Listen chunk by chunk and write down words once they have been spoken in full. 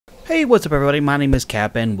Hey, what's up everybody, my name is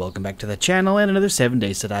Cap and welcome back to the channel and another 7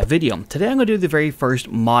 Days to Die video. Today I'm going to do the very first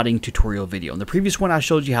modding tutorial video. In the previous one I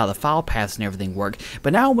showed you how the file paths and everything work,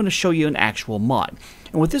 but now I'm going to show you an actual mod.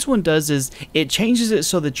 And what this one does is it changes it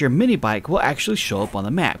so that your mini bike will actually show up on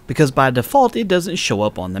the map, because by default it doesn't show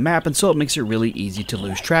up on the map, and so it makes it really easy to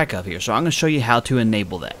lose track of here. So I'm going to show you how to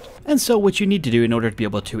enable that. And so what you need to do in order to be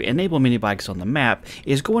able to enable mini bikes on the map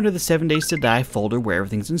is go into the 7 Days to Die folder where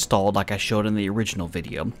everything's installed like I showed in the original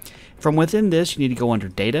video. From within this you need to go under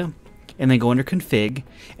data and then go under config,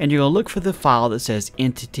 and you're going to look for the file that says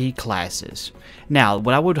entity classes. Now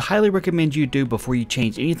what I would highly recommend you do before you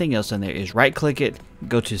change anything else in there is right click it,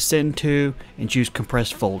 go to send to, and choose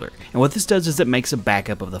compressed folder. And what this does is it makes a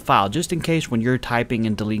backup of the file, just in case when you're typing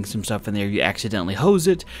and deleting some stuff in there you accidentally hose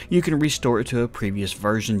it, you can restore it to a previous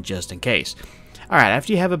version just in case. Alright,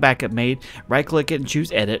 after you have a backup made, right click it and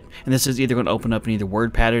choose edit, and this is either going to open up in either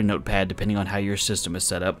WordPad or Notepad depending on how your system is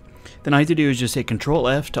set up. Then all you have to do is just hit Control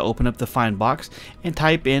F to open up the find box and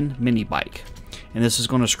type in mini bike. And this is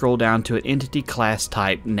going to scroll down to an entity class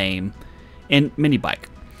type name in mini bike.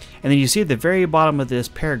 And then you see at the very bottom of this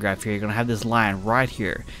paragraph here, you're going to have this line right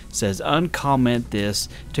here. It says uncomment this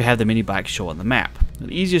to have the mini bike show on the map.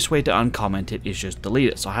 The easiest way to uncomment it is just delete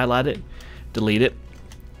it. So highlight it, delete it,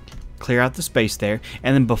 clear out the space there,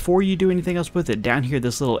 and then before you do anything else with it, down here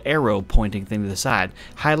this little arrow pointing thing to the side,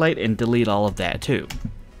 highlight and delete all of that too.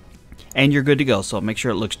 And you're good to go, so make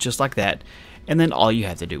sure it looks just like that, and then all you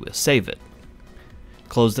have to do is save it.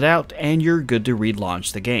 Close it out, and you're good to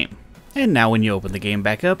relaunch the game. And now when you open the game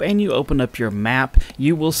back up and you open up your map,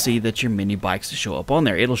 you will see that your mini bikes show up on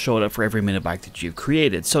there. It'll show it up for every mini bike that you've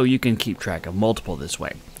created, so you can keep track of multiple this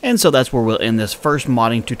way. And so that's where we'll end this first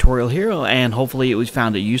modding tutorial here, and hopefully you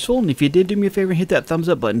found it useful. And if you did, do me a favor and hit that thumbs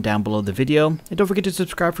up button down below the video, and don't forget to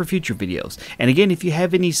subscribe for future videos. And again, if you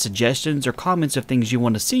have any suggestions or comments of things you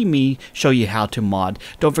want to see me show you how to mod,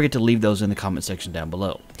 don't forget to leave those in the comment section down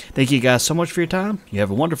below. Thank you guys so much for your time. You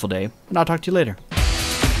have a wonderful day, and I'll talk to you later.